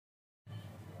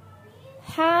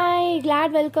Hi,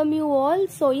 glad welcome you all.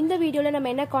 So in the video la nama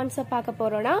enna concept paaka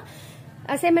porona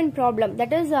assignment problem,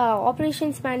 that is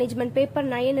operations management paper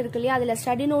 9 irukliya adula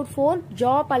study note 4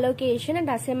 job allocation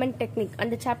and assignment technique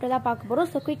and chapter da paaka porom.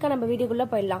 So quick ah nama video kulla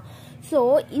poidalam. So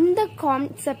in the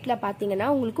concept la pathina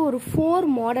ungalku oru 4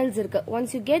 models irukku.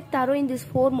 Once you get thorough in these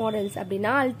 4 models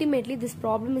abdina ultimately this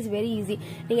problem is very easy.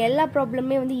 Neenga ella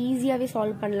problem easy ave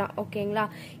solve pannalam. okayங்களா.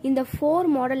 இந்த 4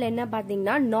 model enna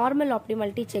pathina normal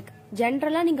optimality check.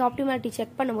 ஜெனரலா நீங்க optimality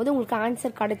check பண்ணும்போது உங்களுக்கு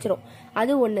answer கிடைச்சிரும்.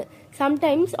 அது ஒண்ணு.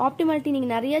 Sometimes optimality நீங்க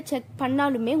நிறைய செக்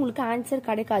பண்ணாலுமே உங்களுக்கு ஆன்சர்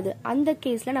கிடைக்காது. அந்த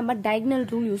கேஸ்ல நம்ம டயகனல்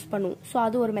ரூல் யூஸ் பண்ணுவோம். சோ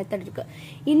அது ஒரு மெத்தட் இருக்கு.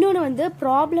 இன்னொன்னு வந்து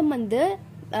ப்ராப்ளம் வந்து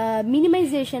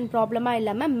மினிமைசேஷன் ப்ராப்ளமா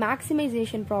இல்லாம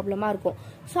மேக்ஸிமைசேஷன் ப்ராப்ளமா இருக்கும்.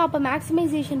 சோ அப்ப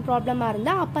மேக்ஸிமைசேஷன் ப்ராப்ளமா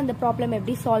இருந்தா அப்ப அந்த ப்ராப்ளம்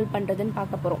எப்படி சால்வ் பண்றதுன்னு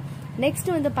பார்க்க போறோம். நெக்ஸ்ட்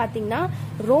வந்து பாத்தீங்கன்னா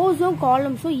ரோஸும்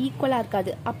காலம்ஸும் ஈக்குவலா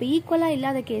இருக்காது. அப்ப ஈக்குவலா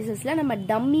இல்லாத கேசஸ்ல நம்ம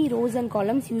dummy rose and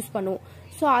columns use பண்ணுவோம்.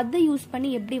 சோ அதை யூஸ் பண்ணி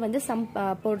எப்படி வந்து சம்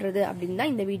போடுறது அப்படின்னு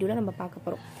தான் இந்த வீடியோல நம்ம பார்க்க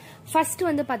போறோம். ஃபர்ஸ்ட்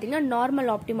வந்து பாத்தீங்கன்னா நார்மல்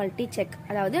ஆப்டிமாலிட்டி செக்,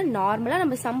 அதாவது நார்மலா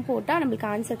நம்ம சம் போட்டா நமக்கு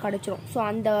ஆன்சர் கிடைச்சிரும். சோ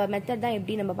அந்த மெத்தட் தான்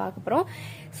எப்படி நம்ம பார்க்க போறோம்.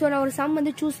 சோ நான் ஒரு சம்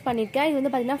வந்து சூஸ் பண்ணிருக்கேன். இது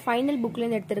வந்து பாத்தீங்கன்னா ஃபைனல் புக்ல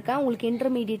இருந்து எடுத்திருக்கேன். உங்களுக்கு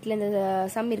இன்டர்மீடியட்ல இந்த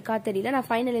சம் இருக்கா தெரியல, நான்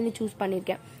ஃபைனல் இருந்து சூஸ்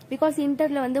பண்ணிருக்கேன். பிகாஸ்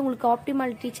இன்டர்ல வந்து உங்களுக்கு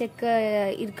ஆப்டிமாலிட்டி செக்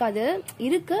இருக்காது,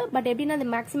 இருக்கு, பட் எப்படின்னா அது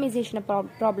மேக்ஸிமைசேஷன்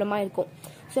ப்ராப்ளமா இருக்கும்.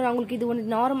 ஸோ நான் உங்களுக்கு இது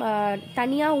ஒன்று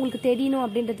தனியாக உங்களுக்கு தெரியணும்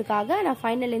அப்படின்றதுக்காக நான்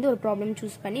ஃபைனல்ல இருந்து ஒரு ப்ராப்ளம்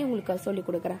சூஸ் பண்ணி உங்களுக்கு சொல்லி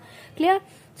கொடுக்குறேன். Clear?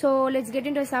 So let's get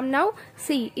into some now.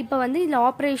 C இப்போ வந்து இதில்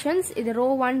ஆப்ரேஷன்ஸ் இது ரோ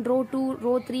 1, ரோ 2,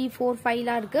 ரோ 3, 4,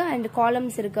 5 இருக்கு அண்ட்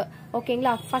காலம்ஸ் இருக்கு.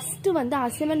 ஓகேங்களா. ஃபர்ஸ்ட் வந்து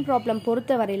அசைன்மெண்ட் ப்ராப்ளம்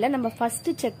பொறுத்த வரையில நம்ம ஃபர்ஸ்ட்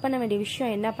செக் பண்ண வேண்டிய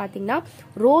விஷயம் என்ன பார்த்தீங்கன்னா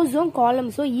ரோஸும்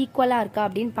காலம்ஸும் ஈக்குவலா இருக்கா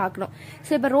அப்படின்னு பார்க்கணும்.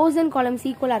 ஸோ இப்போ ரோஸ் அண்ட் காலம்ஸ்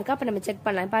ஈக்குவலா இருக்கா அப்போ நம்ம செக்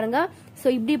பண்ணலாம். பாருங்க. ஸோ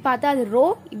இப்படி பார்த்தா அது ரோ,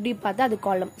 இப்படி பார்த்தா அது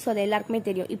காலம். ஸோ அது எல்லாருக்குமே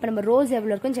தெரியும். இப்போ நம்ம ரோஸ்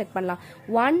எவ்வளோ இருக்குன்னு செக் பண்ணலாம்.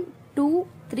 1, 2,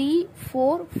 3,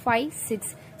 4, 5,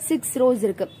 6 ரோஸ்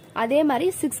இருக்கு. அதே மாதிரி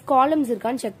 6 காலம்ஸ்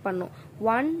இருக்கான்னு செக் பண்ணும்.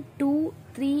 1, 2,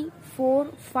 3, 4,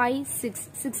 5,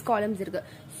 6 காலம்ஸ் இருக்கு.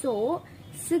 So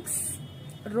 6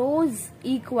 rows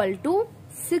equal to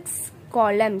 6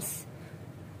 columns.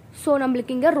 So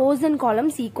நம்மளுக்கு இங்க ரோஸ் அண்ட்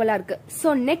காலம்ஸ் ஈக்குவலா இருக்கு. ஸோ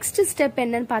நெக்ஸ்ட் ஸ்டெப்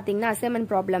என்னன்னு பாத்தீங்கன்னா அசைன்மெண்ட்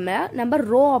ப்ராப்ளம்ல நம்ம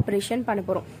ரோ ஆபரேஷன் பண்ண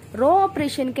போறோம். ரோ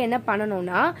ஆபரேஷனுக்கு என்ன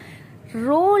பண்ணணும்னா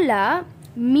ரோல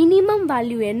மினிமம்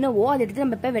வேல்யூ என்னவோ அதை எடுத்து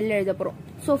நம்ம இப்ப வெளில எழுத போறோம்.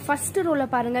 ஸோ ஃபர்ஸ்ட் ரோல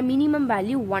பாருங்க மினிமம்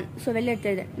வேல்யூ 1. ஸோ வெளில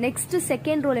எடுத்து எழுத. நெக்ஸ்ட்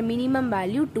செகண்ட் ரோல மினிமம்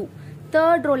வேல்யூ 2,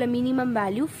 தேர்ட் ரோல minimum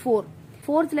value 4,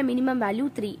 ஃபோர்த்ல minimum value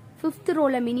 3, fifth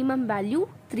ரோல minimum value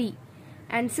 3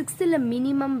 and சிக்ஸ்த்ல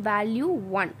minimum value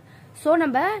 1. So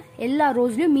நம்ம எல்லா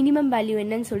ரோஸ்லயும் மினிமம் வேல்யூ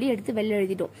என்னன்னு சொல்லி எடுத்து வெளில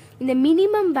எழுதிட்டோம். இந்த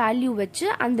மினிமம் வேல்யூ வச்சு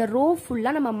அந்த ரோ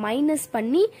ஃபுல்லா நம்ம மைனஸ்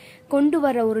பண்ணி கொண்டு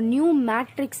வர ஒரு நியூ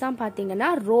மேட்ரிக்ஸ் தான் பாத்தீங்கன்னா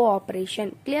ரோ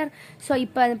ஆபரேஷன். கிளியர்? ஸோ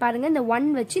இப்போ பாருங்க இந்த 1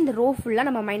 வச்சு இந்த ரோ ஃபுல்லா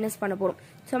நம்ம மைனஸ் பண்ண போறோம்.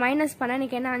 ஸோ மைனஸ் பண்ணா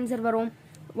எனக்கு என்ன ஆன்சர் வரும்?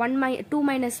 2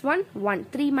 minus 1 1,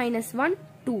 3 minus 1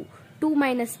 2, 2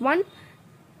 minus 1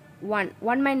 1,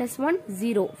 1 minus 1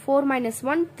 0, 4 minus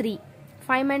 1 3,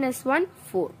 5 minus 1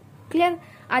 4. Clear?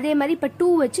 அதே மாதிரி இப்ப 2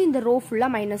 வச்சு இந்த ரோ ஃபுல்லா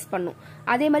மைனஸ் பண்ணும்.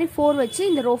 அதே மாதிரி 4 வச்சு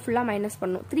இந்த ரோ ஃபுல்லா மைனஸ்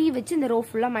பண்ணும். 3 வச்சு இந்த ரோ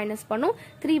ஃபுல்லா மைனஸ் பண்ணும்.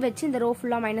 3 வச்சு இந்த ரோ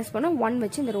ஃபுல்லா மைனஸ் பண்ணும். 1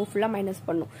 வச்சு இந்த ரோ ஃபுல்லா மைனஸ்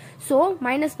பண்ணும். சோ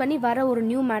மைனஸ் பண்ணி வர ஒரு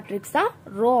நியூ மேட்ரிக்ஸ் தான்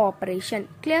ரோ ஆபரேஷன்.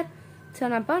 கிளியர்? சோ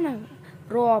நான்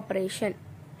ரோ ஆபரேஷன்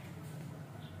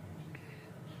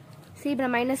இப்ப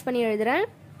நான் மைனஸ் பண்ணி எழுதுறேன்.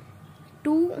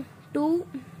 2 2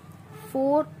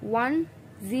 4 1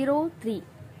 0 3,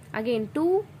 again 2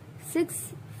 6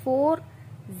 4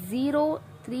 0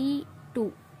 3 2,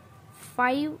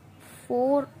 5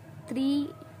 4 3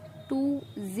 2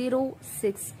 0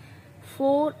 6,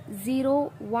 4 0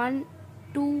 1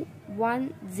 2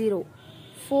 1 0,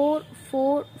 4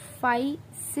 4 5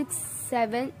 6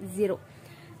 7 0.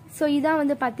 ஸோ இதான்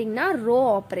வந்து பாத்தீங்கன்னா ரோ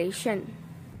ஆபரேஷன்.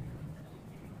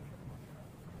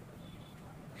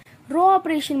 ரோ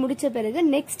ஆபரேஷன் முடிச்ச பிறகு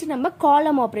நெக்ஸ்ட் நம்ம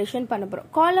காலம் ஆபரேஷன் பண்ண போறோம்.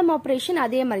 காலம் ஆபரேஷன்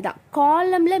அதே மாதிரி தான்.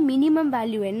 காலம்ல மினிமம்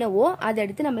வேல்யூ என்னவோ அதை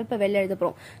எடுத்து நம்ம இப்ப வெளில எழுத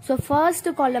போறோம். So first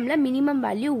காலம்ல minimum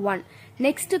value 1,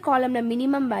 next காலம்ல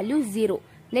minimum value 0,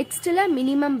 நெக்ஸ்ட்ல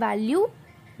minimum value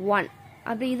 1,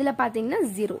 அப்படி இதுல பாத்தீங்கன்னா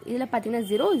 0, இதுல பாத்தீங்கன்னா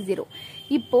 0 0.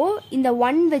 இப்போ இந்த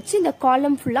 1 வச்சு இந்த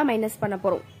காலம் ஃபுல்லா மைனஸ் பண்ண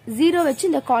போறோம். 0 வச்சு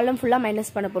இந்த காலம் ஃபுல்லா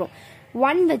மைனஸ் பண்ண போறோம்.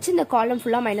 1 வச்சு இந்த காலம்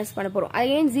ஃபுல்லா மைனஸ் பண்ண போறோம்.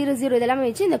 அகைன் 0 0 இதெல்லாம்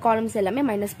வச்சு இந்த காலம்ஸ் எல்லாமே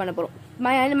மைனஸ் பண்ண போறோம்.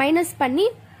 மைனஸ் பண்ணி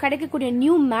கிடைக்கக்கூடிய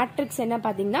நியூ மேட்ரிக்ஸ் என்ன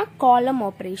பாத்தீங்கன்னா காலம்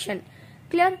ஆபரேஷன்.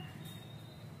 கிளியர்?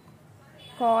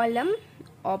 காலம்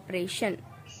ஆபரேஷன்.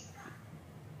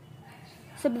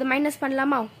 சோ இது மைனஸ்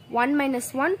பண்ணலாமா? 1 minus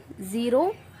 1 0,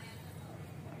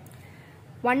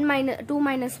 2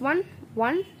 minus 1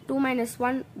 1, 2 minus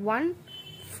 1 1,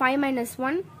 5 minus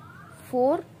 1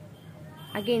 4,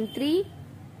 again 3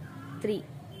 3,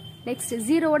 next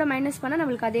 0 ஓட மைனஸ் பண்ணா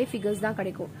நமக்கு அதே ஃபிகர்ஸ் தான்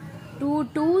கிடைக்கும் 2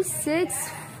 2 6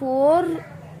 4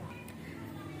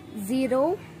 0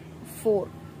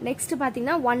 4 நெக்ஸ்ட்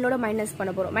பாத்தீங்கன்னா 1 ஓட மைனஸ்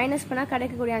பண்ண போறோம் மைனஸ் பண்ணா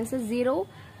கிடைக்கக்கூடிய ஆன்சர் 0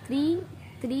 3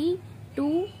 3 2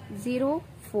 0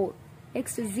 4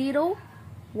 நெக்ஸ்ட் 0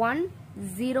 1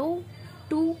 0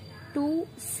 2 2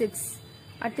 6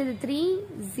 அடுத்தது 3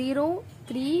 0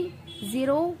 3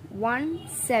 0 1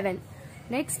 7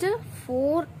 நெக்ஸ்ட்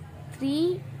 4 3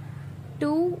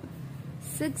 2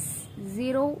 6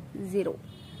 0 0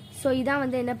 ஸோ இதான்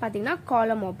வந்து என்ன பார்த்தீங்கன்னா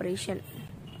காலம் ஆப்ரேஷன்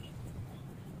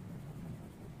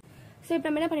ஸோ இப்போ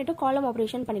நம்ம என்ன பண்ணிட்டோம் காலம்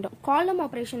ஆப்ரேஷன் பண்ணிட்டோம் காலம்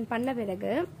ஆப்ரேஷன் பண்ண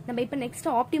பிறகு நம்ம இப்போ நெக்ஸ்ட்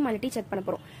ஆப்டிமாலிட்டி செக் பண்ண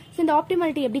போறோம் ஸோ இந்த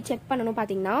ஆப்டிமாலிட்டி எப்படி செக் பண்ணணும்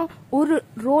பார்த்தீங்கன்னா ஒரு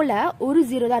ரோல ஒரு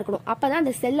 0 தான் இருக்கணும் அப்பதான்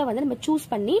அந்த செல்லை வந்து நம்ம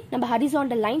சூஸ் பண்ணி நம்ம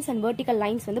horizontal lines and vertical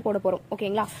lines வந்து போட போறோம்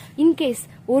ஓகேங்களா இன்கேஸ்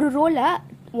ஒரு ரோல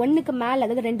 1க்கு மேல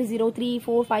அதாவது 2 0 3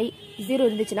 4 5 0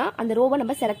 இருந்துச்சுன்னா அந்த ரோவை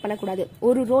நம்ம செலக்ட் பண்ணக்கூடாது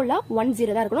ஒரு ரோல 1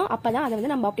 0 தான் இருக்கணும் அப்பதான் அதை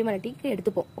வந்து நம்ம ஆப்டிமாலிட்டிக்கு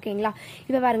எடுத்துப்போம் ஓகேங்களா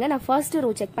இப்போ பாருங்க நான் ஃபர்ஸ்ட்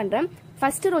ரோ செக் பண்றேன்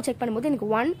ஃபர்ஸ்ட் ரோ செக் பண்ணும்போது எனக்கு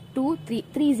 1 2 3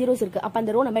 3 zeros இருக்கு அப்ப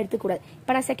அந்த ரோ நம்ம எடுத்துக்கூடாது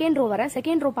இப்போ நான் செகண்ட் ரோ வரேன்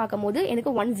செகண்ட் ரோ பார்க்கும்போது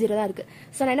எனக்கு 1 0 தான் இருக்கு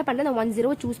ஸோ நான் என்ன பண்றேன் நான் 1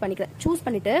 0 சூஸ் பண்ணிக்கிறேன் சூஸ்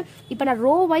பண்ணிட்டு இப்போ நான்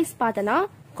ரோ வைஸ் பார்த்தேன்னா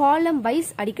காலம்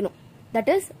வைஸ் அடிக்கணும்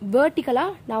தட் இஸ் வெர்டிகலா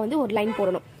நான் வந்து ஒரு லைன்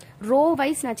போடணும் ரோ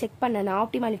வைஸ் நான் செக் பண்ணனா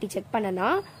ஆப்டிமாலிட்டி செக் பண்ணனா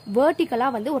வெர்டிகலா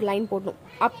வந்து ஒரு லைன் போடணும்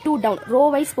up to down row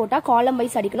wise போட்டா காலம்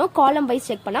வைஸ் அடிக்கணும் காலம் வைஸ்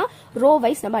செக் பண்ணா ரோ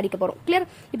வைஸ் நம்ம அடிக்க போறோம் கிளியர்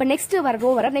இப்போ நெக்ஸ்ட்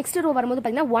நெக்ஸ்ட் ரோ வரும்போது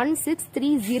பாத்தீங்கன்னா 1 6 3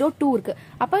 0 2 இருக்கு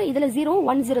அப்ப இதுல 0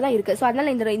 1 0 தான் இருக்கு சோ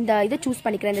அதனால இந்த இதை சூஸ்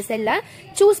பண்ணிக்கிறேன் இந்த செல்ல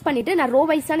சூஸ் பண்ணிட்டு நான் ரோ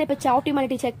வைஸ் தான் இப்ப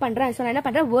ஆப்டிமாலிட்டி செக் பண்றேன் சோ நான் என்ன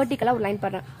பண்றேன் வெர்டிகலா ஒரு லைன்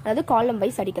பண்றேன் அதாவது காலம்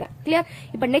வைஸ் அடிக்கிறேன் கிளியர்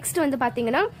இப்போ நெக்ஸ்ட் வந்து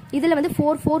பாத்தீங்கன்னா இதுல வந்து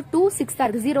 4 4 2 6 தான்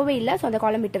இருக்கு 0வே இல்ல சோ அந்த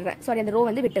காலம் விட்டுறேன் சாரி அந்த ரோ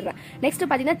வந்து விட்டுறேன் நெக்ஸ்ட்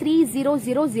பாத்தீங்கன்னா 3 0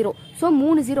 0 0 சோ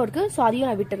 3 0 இருக்கு சோ அதையும்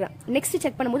நான் விட்டுறேன் நெக்ஸ்ட்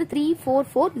செக் பண்ணும்போது 3 4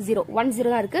 4 0 1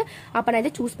 0 தான் இருக்கு அப்ப நான்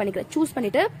இதை சூஸ் பண்ணிக்கிறேன் சூஸ்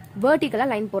பண்ணிட்டு வெர்டிகலா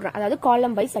லைன் போடுறேன் அதாவது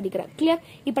காலம் வைஸ் அடிக்கிறேன் கிளியர்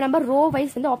இப்போ நம்ம ரோ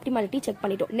வைஸ் வந்து ஆப்டிமாலிட்டி செக்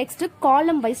பண்ணிட்டோம் நெக்ஸ்ட்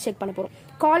காலம் வைஸ் செக் பண்ண போறோம்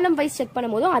காலம் வைஸ் செக்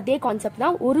பண்ணும்போது அதே கான்செப்ட்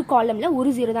தான் ஒரு காலம்ல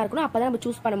ஒரு 0 தான் இருக்கணும் அப்பதான் நம்ம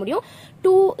சூஸ் பண்ண முடியும்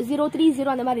 2 0 3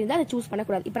 0 அந்த மாதிரி இருந்தா அதை சூஸ்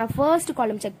பண்ணக்கூடாது இப்போ நான் ஃபர்ஸ்ட்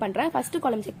காலம் செக் பண்றேன் ஃபர்ஸ்ட்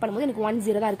காலம் செக் பண்ணும்போது எனக்கு 1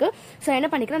 0 தான் இருக்கு சோ என்ன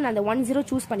பண்ணிக்கிறேன் நான் அந்த 1 0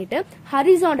 சூஸ் பண்ணிட்டு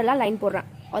ஹரிசாண்டலா லைன் போடுறேன்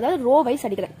அதாவது ரோ வைஸ்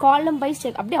அடிக்கிறேன் காலம் வைஸ்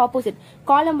செக் அப்படியே ஆப்போசிட்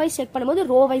காலம் வைஸ் செக் பண்ணும்போது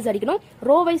ரோ வைஸ் அடிக்கணும்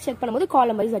ரோ வைஸ் செக் பண்ணும்போது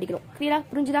காலம் வைஸ் அடிக்கணும் கிளியரா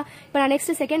புரிஞ்சுதா இப்போ நான்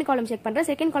நெக்ஸ்ட் செகண்ட் காலம் செக் பண்றேன்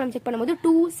செகண்ட் காலம் செக் பண்ணும்போது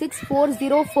 2 6 4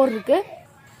 0 4 இருக்கு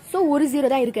சோ ஒரு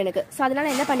 0 தான் இருக்கு எனக்கு சோ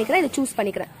அதனால என்ன பண்ணிக்கிறேன் இதை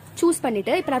சூஸ்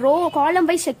பண்ணிட்டு இப்போ நான் ரோ காலம்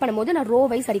வைஸ் செக் பண்ணும்போது நான் ரோ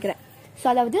வைஸ் அடிக்கிறேன் சோ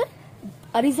அதாவது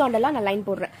ஹரிசாண்டலா நான் லைன்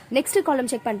போடுறேன் நெக்ஸ்ட் காலம்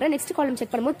செக் பண்றேன் நெக்ஸ்ட் காலம்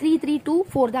செக் பண்ணும்போது 3 3 2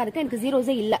 4 தான் இருக்கு எனக்கு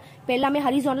ஜீரோஸே இல்ல இப்போ எல்லாமே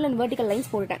ஹரிசாண்டல் அண்ட் வெர்டிகல் லைன்ஸ்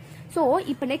போட்டுட்டேன் சோ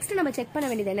இப்போ நெக்ஸ்ட் நம்ம செக் பண்ண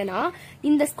வேண்டியது என்னன்னா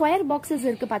இந்த ஸ்கொயர் பாக்ஸஸ்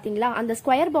இருக்கு பாத்தீங்களா அந்த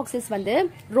ஸ்கொயர் பாக்ஸஸ் வந்து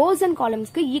ரோஸ் அண்ட்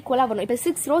காலம்ஸ்க்கு ஈக்குவலா வரணும் இப்போ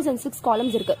 6 ரோஸ் அண்ட் 6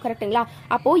 காலம்ஸ் இருக்கு கரெக்ட்டுங்களா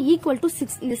அப்போ ஈக்குவல் டு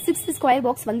 6 இந்த 6th ஸ்கொயர்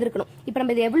பாக்ஸ் வந்திருக்கணும் இப்போ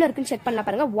நம்ம இது எவ்வளவு இருக்குன்னு செக் பண்ணலாம்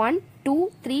பாருங்க 1 2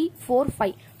 3 4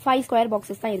 5 5 ஸ்கொயர்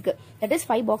பாக்ஸஸ் தான் இருக்கு தட் இஸ்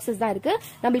 5 பாக்ஸஸ் தான் இருக்கு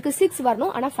நமக்கு 6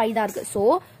 வரணும் ஆனா 5 தான் இருக்கு சோ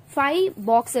 5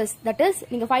 boxes that is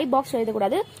நீங்க 5 பாக்ஸ் எழுத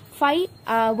கூடாது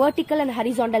 5 vertical and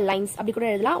horizontal lines அப்படி கூட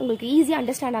எழுதலாம் உங்களுக்கு ஈஸியா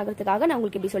அண்டர்ஸ்டாண்ட் ஆகிறதுக்காக நான்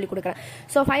உங்களுக்கு இப்படி சொல்லி கொடுக்கிறேன்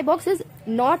so 5 boxes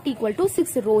not equal to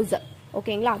 6 rows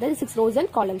ஓகேங்களா அதாவது 6 rows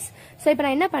and columns சோ இப்போ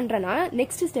நான் என்ன பண்றேன்னா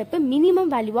next step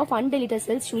minimum value of undeleted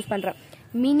cells choose பண்றேன்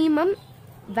minimum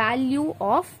value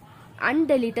of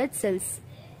undeleted cells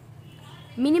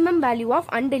minimum value of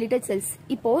undeleted cells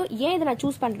இப்போ ஏன் இதை நான்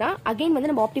சூஸ் பண்றேன் அகைன் வந்து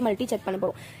நம்ம ஆப்டிமாலிட்டி செக் பண்ண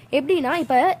போறோம் எப்படின்னா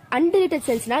இப்ப undeleted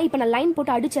cellsனா இப்ப நான் லைன்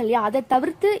போட்டு அடிச்சேன் இல்லையா அதை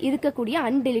தவிர்த்து இருக்கக்கூடிய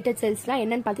undeleted cellsனா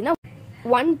என்னன்னு பாத்தீங்கன்னா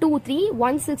 1 2 3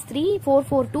 1 6 3 4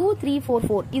 4 2 3 4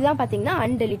 4 இதுதான் பாத்தீங்கன்னா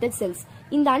undeleted cells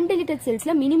இந்த undeleted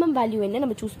cellsல மினிமம் வேல்யூ என்ன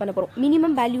நம்ம சூஸ் பண்ண போறோம்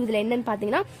மினிமம் வேல்யூ இதுல என்னன்னு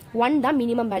பாத்தீங்கன்னா 1 தான்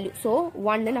மினிமம் வேல்யூ சோ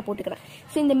 1 நான் போட்டுக்கிறேன்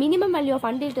சோ இந்த minimum value of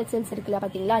undeleted cells இருக்குல்ல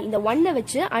பாத்தீங்களா இந்த 1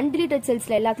 வச்சு undeleted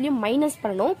cellsல எல்லாத்துலயும் மைனஸ்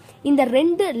பண்ணனும் இந்த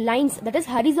ரெண்டு lines that is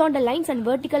horizontal lines and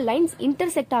vertical lines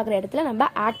intersect ஆகுற இடத்துல நம்ம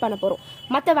ஆட் பண்ண போறோம்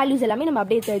மத்த வேல்யூஸ் எல்லாமே நம்ம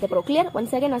அப்படியே எழுத போறோம் கிளியர்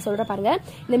ஒன்ஸ் அகைன் நான் சொல்றேன் பாருங்க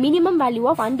இந்த minimum value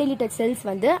of undeleted cells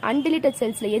வந்து undeleted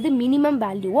cellsல எது மினிமம்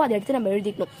வேல்யூவோ அதை எடுத்து நம்ம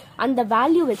எழுதிக்கணும் அந்த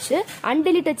வேல்யூ வச்சு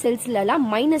undeleted cellsல எல்லாம்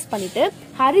மைனஸ் பண்ணிட்டு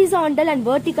horizontal and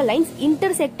vertical lines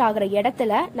intersect ஆகுற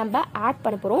இடத்துல நம்ம ஆட்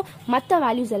பண்ண போறோம் மத்த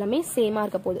வேல்யூஸ் எல்லாமே சேமா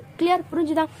இருக்க போகுது கிளியர்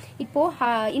புரிஞ்சுதா இப்போ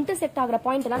intersect ஆகுற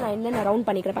பாயிண்ட் எல்லாம் நான் என்ன ரவுண்ட்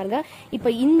பண்ணிக்கிறேன் பாருங்க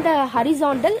இப்போ இந்த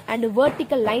horizontal and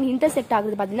vertical line intersect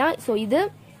ஆகுறது பாத்தீங்கன்னா சோ இது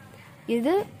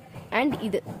and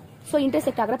இது சோ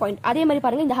intersect ஆகுற பாயிண்ட் அதே மாதிரி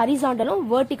பாருங்க இந்த ஹரிசாண்டலும்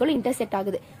வெர்டிகலும் intersect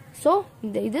ஆகுது சோ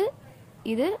இந்த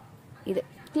இது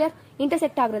கிளியர்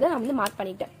intersect ஆகுறத நான் வந்து மார்க்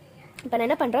பண்ணிட்டேன் இப்போ நான்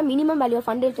என்ன பண்றேன் minimum value of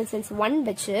undeleted cells 1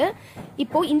 வச்சு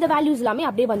இப்போ இந்த வேல்யூஸ் எல்லாமே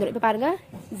அப்படியே வந்துரும் இப்போ பாருங்க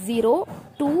 0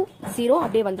 2 0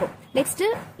 அப்படியே வந்துரும் நெக்ஸ்ட்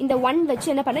இந்த 1 வச்சு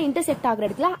என்ன பண்றேன் intersect ஆகுற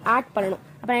இடத்துல ஆட் பண்ணனும்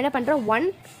அப்ப நான் என்ன பண்றேன்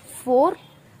 1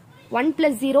 4 1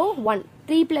 plus 0 1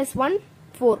 3 plus 1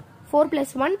 4, 4 plus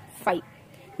 1 5.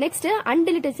 Next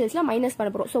undeleted cellsல minus பண்ண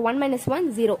போறோம். So 1 minus 1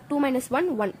 0, 2 minus 1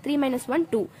 1, 3 minus 1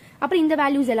 2. அப்புறம் இந்த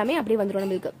வேல்யூஸ் எல்லாமே அப்படியே வந்துரும்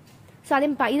நமக்கு. So அதே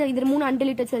இது மூணு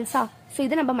undeleted cellsா. So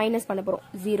இத நம்ம மைனஸ் பண்ண போறோம்.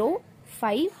 0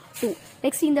 5 2.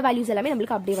 நெக்ஸ்ட் இந்த வேல்யூஸ் எல்லாமே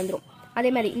நமக்கு அப்படியே வந்துரும். அதே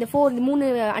மாதிரி இந்த மூணு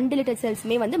undeleted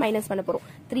cellsமே வந்து மைனஸ் பண்ண போறோம்.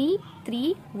 3 3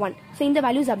 1. So இந்த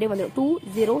வேல்யூஸ் அப்படியே வந்துரும். 2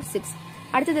 0 6.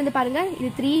 அடுத்து வந்து பாருங்க இது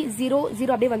 3 0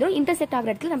 0 அப்படியே வந்துரும். இன்டர்செக்ட்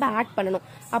ஆகுற இடத்துல நம்ம ஆட் பண்ணனும்.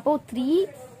 அப்போ 3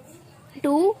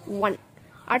 2 1.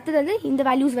 அடுத்து வந்து இந்த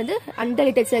வேல்யூஸ் வந்து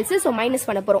undeleted cells, சோ மைனஸ்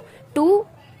பண்ண போறோம். 2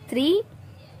 3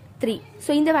 3.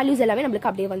 சோ இந்த வேல்யூஸ் எல்லாமே நமக்கு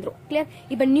அப்படியே வந்துரும். கிளியர்?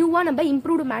 இப்போ நியூவா நம்ம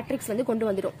இம்ப்ரூவ்ட் மேட்ரிக்ஸ் வந்து கொண்டு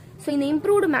வந்துரும். சோ இந்த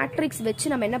இம்ப்ரூவ்ட் மேட்ரிக்ஸ்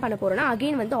வெச்சு நம்ம என்ன பண்ண போறோம்னா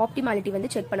அகைன் வந்து ஆப்டிமாலிட்டி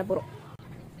வந்து செக் பண்ண போறோம்.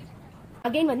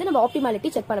 அகைன் வந்து நம்ம ஆப்டிமாலிட்டி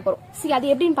செக் பண்ண போறோம். சரி அது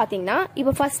எப்படின்னு பாத்தீங்கன்னா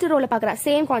இப்போ ஃபர்ஸ்ட் ரோல பாக்குற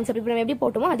சேம் கான்செப்ட் இப்போ நம்ம எப்படி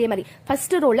போட்டோமோ அதே மாதிரி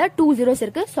ஃபர்ஸ்ட் ரோல 2 zeros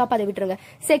இருக்கு, சோ அப்ப அதை விட்டுருங்க.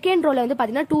 செகண்ட் ரோல வந்து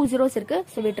பாத்தீங்கன்னா 2 zeros இருக்கு,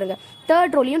 சோ விட்டுருங்க.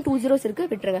 தேர்ட் ரோலயும் 2 zeros இருக்கு,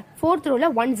 விட்டுருங்க. ஃபோர்த்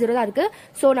ரோல 1 0 தான் இருக்கு,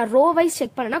 சோ நான் ரோ வைஸ்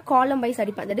செக் பண்ணனா காலம் வைஸ்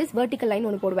அடிப்பேன். தட் இஸ் வெர்டிகல் லைன்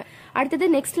ஒன்னு போடுவேன். அடுத்தது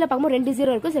நெக்ஸ்ட்ல பாக்கும்போது 2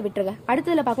 0 இருக்கு, சோ விட்டுருங்க.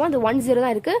 அடுத்ததுல பாக்கும்போது அந்த 1 0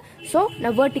 தான் இருக்கு, சோ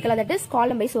நான் வெர்டிகலா தட் இஸ்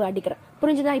காலம் வைஸ் அடிக்கிறேன்.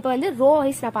 புரிஞ்சுதா? இப்போ வந்து ரோ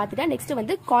வைஸ் நான் பாத்துட்டேன். நெக்ஸ்ட்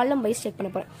வந்து காலம் வைஸ் செக் பண்ண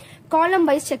போறேன். காலம்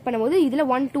வைஸ் செக் பண்ணும்போது இதுல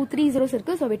 1 2 3 zeros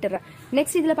இருக்கு, சோ விட்டுறேன்.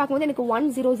 நெக்ஸ்ட் இதுல பாக்கும்போது எனக்கு 1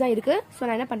 0 தான் இருக்கு, சோ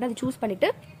நான் என்ன பண்றேன் அதை சூஸ் பண்ணிட்டு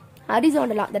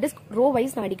ஹரிசாண்டலா தட் இஸ் ரோ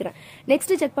வைஸ் நான் அடிக்கிறேன்.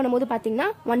 நெக்ஸ்ட் செக் பண்ணும்போது பாத்தீங்கன்னா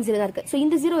 1 0 தான் இருக்கு, சோ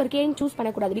இந்த 0 இருக்கேன்னு சூஸ் பண்ண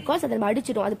கூடாது, பிகாஸ் அதை நம்ம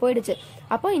அடிச்சிடும், அது போயிடுச்சு.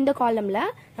 அப்போ இந்த காலம்ல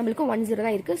நம்மளுக்கு 1 0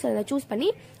 தான் இருக்கு, சோ அதை சூஸ் பண்ணி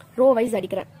ரோ வைஸ்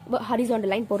அடிக்கிறேன்,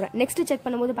 ஹரிசாண்டல் லைன் போடுறேன். நெக்ஸ்ட் செக்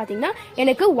பண்ணும்போது பாத்தீங்கன்னா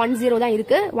எனக்கு 1 0 தான்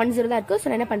இருக்கு, 1 0 தான் இருக்கு, சோ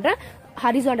நான் என்ன பண்றேன்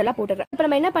ஹரிசாண்டலா போட்டுறேன். இப்போ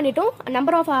நம்ம என்ன பண்ணிட்டோம்,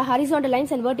 number of horizontal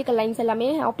lines and vertical lines எல்லாமே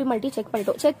ஆப்டிமாலிட்டி செக்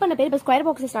பண்ணிட்டோம். செக் பண்ண பேர் இப்போ ஸ்கொயர்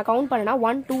பாக்ஸஸ் நான் கவுண்ட் பண்ணனா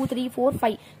 1 2 3 4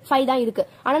 5 5 தான் இருக்கு.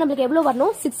 ஆனா நமக்கு எவ்வளவு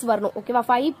வரணும், 6 வரணும். ஓகேவா?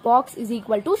 5 box is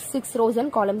equal to 6 rows and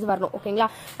columns வரணும். ஓகேங்களா?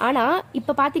 ஆனா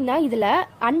இப்ப பாத்தீங்கன்னா இதுல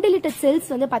undeleted cells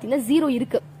வந்து பாத்தீங்கன்னா 0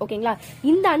 இருக்கு. ஓகேங்களா?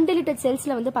 இந்த undeleted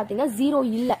cellsல வந்து பாத்தீங்கன்னா 0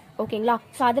 இல்ல. ஓகேங்களா?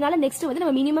 சோ அதனால நெக்ஸ்ட் வந்து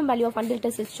நம்ம minimum value of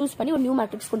undeleted cells choose பண்ணி ஒரு நியூ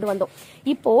மேட்ரிக்ஸ் கொண்டு வந்தோம்.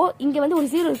 இப்போ இங்க வந்து ஒரு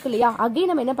 0 இருக்கு இல்லையா, அகைன்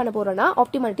நம்ம என்ன பண்ண போறோம்னா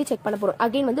ஆப்டிமாலிட்டி செக் பண்ண போறோம்.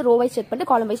 அகைன் வந்து ரோ வைஸ் செக் பண்ணிட்டு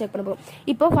காலம் வைஸ் செக் பண்ண போறோம்.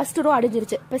 இப்போ ஃபர்ஸ்ட் ரோ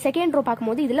அடிஞ்சிருச்சு. இப்போ செகண்ட் ரோ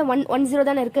பாக்கும்போது இதுல 1 0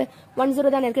 தான இருக்கு, 1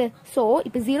 0 தான இருக்கு. சோ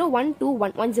இப்போ 0 1 2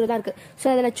 1 1 0 தான் இருக்கு. சோ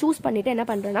அதை நான் சூஸ் பண்ணிட்டு என்ன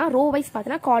பண்றேன்னா ரோ வைஸ்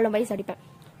பார்த்தனா காலம் வைஸ் அடிப்பேன்,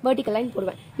 வெர்டிகல் லைன்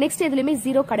போடுவேன். நெக்ஸ்ட் எதுலயுமே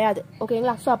 0 கிடையாது.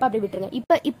 ஓகேங்களா? சோ அப்ப அப்படியே விட்டுருங்க.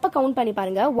 இப்ப கவுண்ட் பண்ணி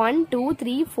பாருங்க. 1 2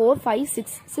 3 4 5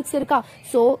 6 6 இருக்கா?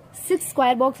 So 6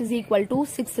 square box is equal to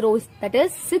 6 rows. That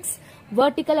is 6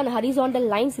 vertical and horizontal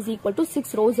lines is equal to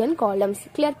 6 rows and columns.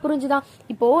 Clear? புரிஞ்சுதா?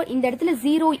 இப்போ இந்த இடத்துல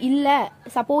 0 இல்ல,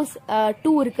 சப்போஸ்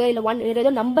 2 இருக்கு இல்ல 1 வேற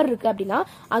ஏதோ நம்பர் இருக்கு அப்படின்னா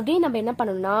அகைன் நம்ம என்ன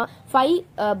பண்ணணும்னா 5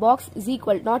 box is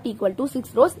not equal to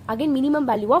 6 rows. Again minimum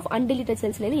value of undeleted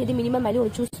cellsல இருந்து எது மினிமம் வேல்யூ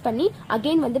சூஸ் பண்ணி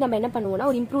அகைன் வந்து நம்ம என்ன பண்ணுவோம்னா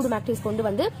ஒரு இம்ப்ரூவ்ட் மேட்ரிக்ஸ் கொண்டு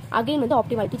வந்து அகைன் வந்து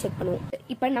ஆப்டிமாலிட்டி செக் பண்ணுவோம்.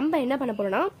 இப்போ நம்ம என்ன பண்ண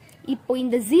போறோம்னா இப்போ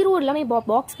இந்த 0 எல்லாமே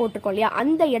பாக்ஸ் போட்டிருக்கோம் இல்லையா,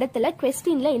 அந்த இடத்துல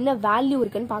क्वेश्चनல என்ன வேல்யூ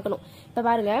இருக்குன்னு பார்க்கணும். இப்ப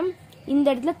பாருங்க இந்த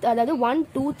இடத்துல அதாவது 1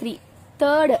 2 3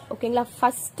 தேர்ட். ஓகேங்களா?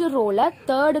 ஃபர்ஸ்ட் ரோல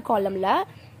தேர்ட்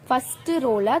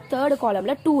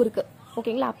காலம்ல 2 இருக்கு.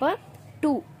 ஓகேங்களா? அப்ப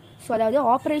 2. சோ அதாவது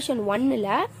ஆபரேஷன் 1ல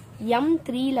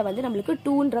M3ல வந்து நமக்கு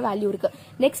 2ன்ற வேல்யூ இருக்கு.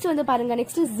 நெக்ஸ்ட் வந்து பாருங்க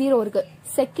நெக்ஸ்ட் 0 இருக்கு.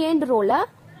 செகண்ட்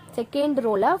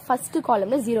ரோல ஃபர்ஸ்ட்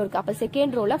காலம்ல 0 இருக்கு. அப்ப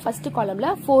செகண்ட் ரோல ஃபர்ஸ்ட் காலம்ல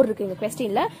 4 இருக்கு. இந்த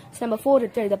क्वेश्चनல நம்ம 4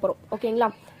 எடுத்து எழுத போறோம். ஓகேங்களா?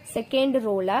 செகண்ட்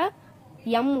ரோல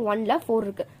M1ல 4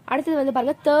 இருக்கு. அடுத்து வந்து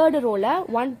பாருங்க தேர்ட் ரோல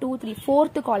 1 2 3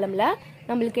 4th காலம்ல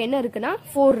நமக்கு என்ன இருக்குன்னா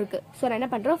 4 இருக்கு. சோ நான் என்ன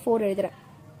பண்றேன் 4 எழுதுறேன்.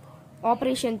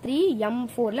 ஆபரேஷன் 3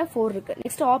 M4ல 4 இருக்கு.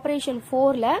 நெக்ஸ்ட் ஆபரேஷன்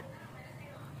 4ல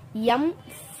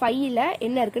M5ல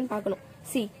என்ன இருக்குன்னு பார்க்கணும்.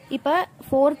 சி இப்ப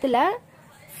 4th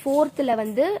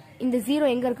வந்து இந்த 0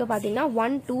 எங்க இருக்கு பாத்தீங்கன்னா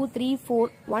 1 2 3 4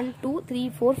 1 2 3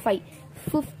 4 5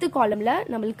 5th காலம்ல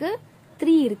நமக்கு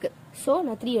 3 இருக்கு. சோ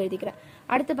நான் 3 எழுதிக்கிறேன்.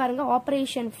 அடுத்து பாருங்க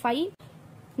ஆபரேஷன் 5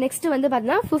 நெக்ஸ்ட் வந்து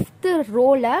பாத்தீங்கன்னா 5th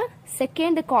ரோல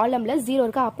செகண்ட் காலம்ல 0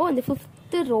 இருக்கு. அப்போ இந்த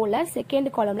 5th ரோல செகண்ட்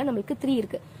காலம்ல நமக்கு 3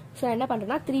 இருக்கு. சோ என்ன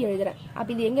பண்றேன்னா 3 எழுதுறேன். அப்ப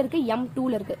இது எங்க இருக்கு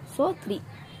M2ல இருக்கு. சோ 3.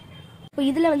 இப்போ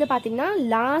இதுல வந்து பாத்தீங்கன்னா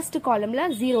லாஸ்ட் காலம்ல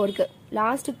 0 இருக்கு.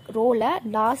 லாஸ்ட் ரோல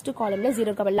லாஸ்ட் காலம்ல 0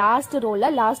 இருக்கு. அப்ப லாஸ்ட் ரோல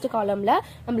லாஸ்ட் காலம்ல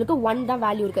நமக்கு 1 தான்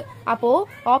வேல்யூ இருக்கு. அப்போ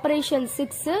operation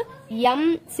 6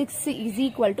 M6 is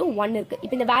equal to 1 இருக்கு.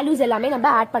 இப்போ இந்த வேல்யூஸ் எல்லாமே நம்ம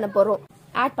ஆட் பண்ண போறோம்.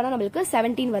 ஆட் பண்ணா நமக்கு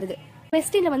 17 வருது.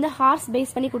 क्वेश्चनல வந்து ஹார்ஸ்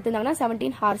பேஸ் பண்ணி கொடுத்திருந்தாங்கன்னா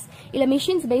 17 ஹார்ஸ், இல்ல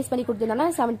மிஷின்ஸ் பேஸ் பண்ணி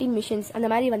கொடுத்திருந்தாங்கன்னா 17 மிஷின்ஸ், அந்த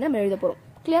மாதிரி வந்து நம்ம எழுத போறோம்.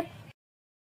 கிளியர்?